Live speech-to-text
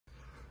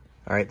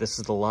All right, this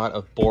is the lot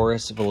of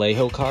Boris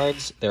Vallejo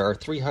cards. There are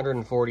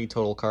 340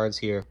 total cards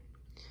here,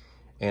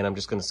 and I'm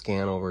just going to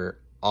scan over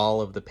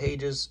all of the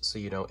pages so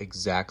you know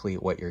exactly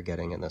what you're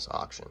getting in this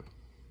auction.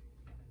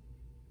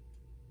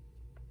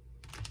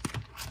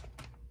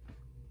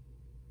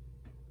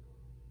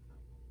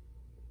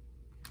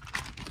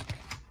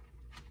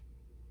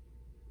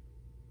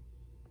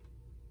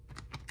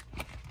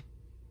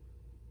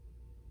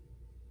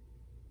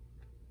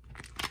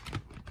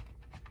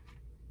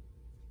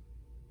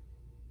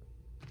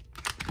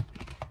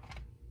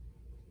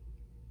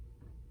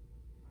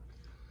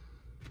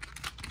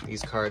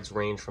 These cards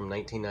range from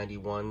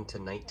 1991 to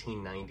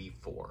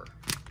 1994.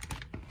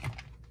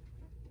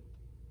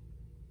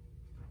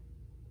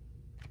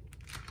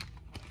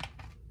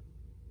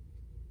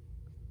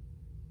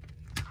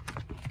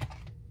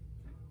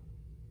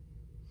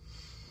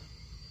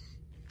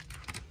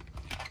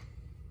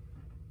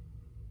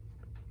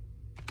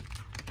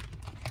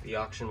 The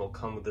auction will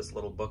come with this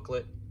little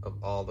booklet of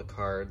all the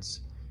cards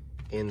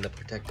in the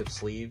protective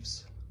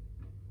sleeves.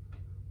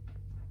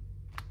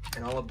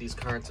 And all of these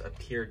cards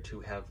appeared to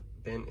have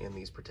been in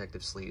these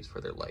protective sleeves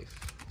for their life,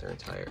 their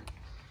entire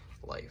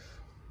life.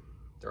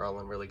 They're all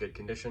in really good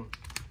condition.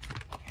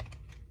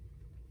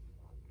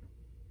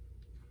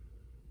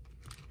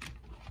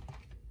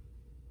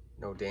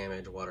 No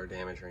damage, water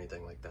damage, or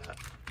anything like that.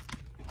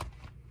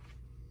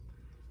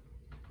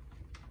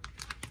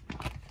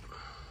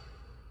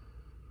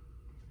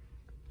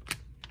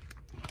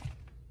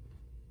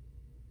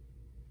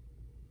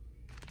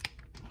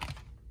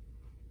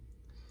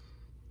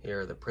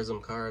 Here are the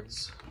Prism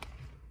cards.